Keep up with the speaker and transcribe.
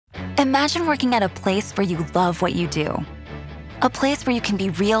Imagine working at a place where you love what you do. A place where you can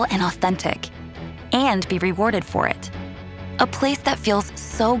be real and authentic and be rewarded for it. A place that feels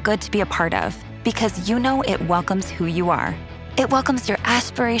so good to be a part of because you know it welcomes who you are. It welcomes your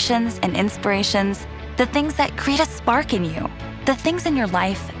aspirations and inspirations, the things that create a spark in you, the things in your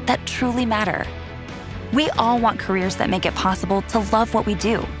life that truly matter. We all want careers that make it possible to love what we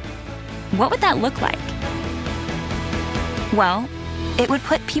do. What would that look like? Well, it would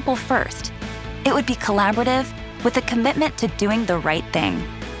put people first. It would be collaborative with a commitment to doing the right thing.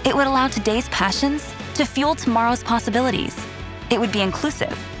 It would allow today's passions to fuel tomorrow's possibilities. It would be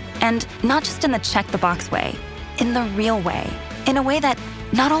inclusive, and not just in the check-the-box way, in the real way, in a way that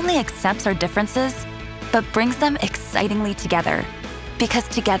not only accepts our differences, but brings them excitingly together. Because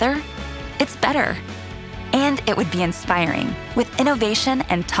together, it's better. And it would be inspiring, with innovation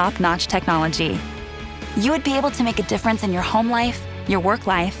and top-notch technology. You would be able to make a difference in your home life, your work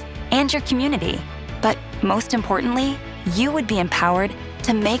life, and your community. But most importantly, you would be empowered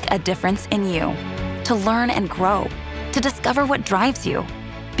to make a difference in you, to learn and grow, to discover what drives you,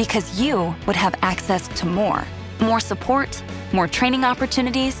 because you would have access to more support, more training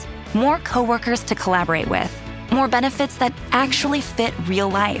opportunities, more coworkers to collaborate with, more benefits that actually fit real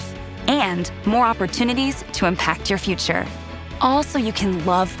life, and more opportunities to impact your future. All so you can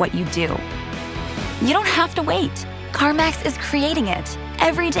love what you do. You don't have to wait. CarMax is creating it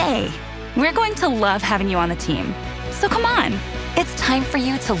every day. We're going to love having you on the team. So come on, it's time for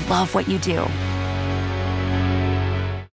you to love what you do.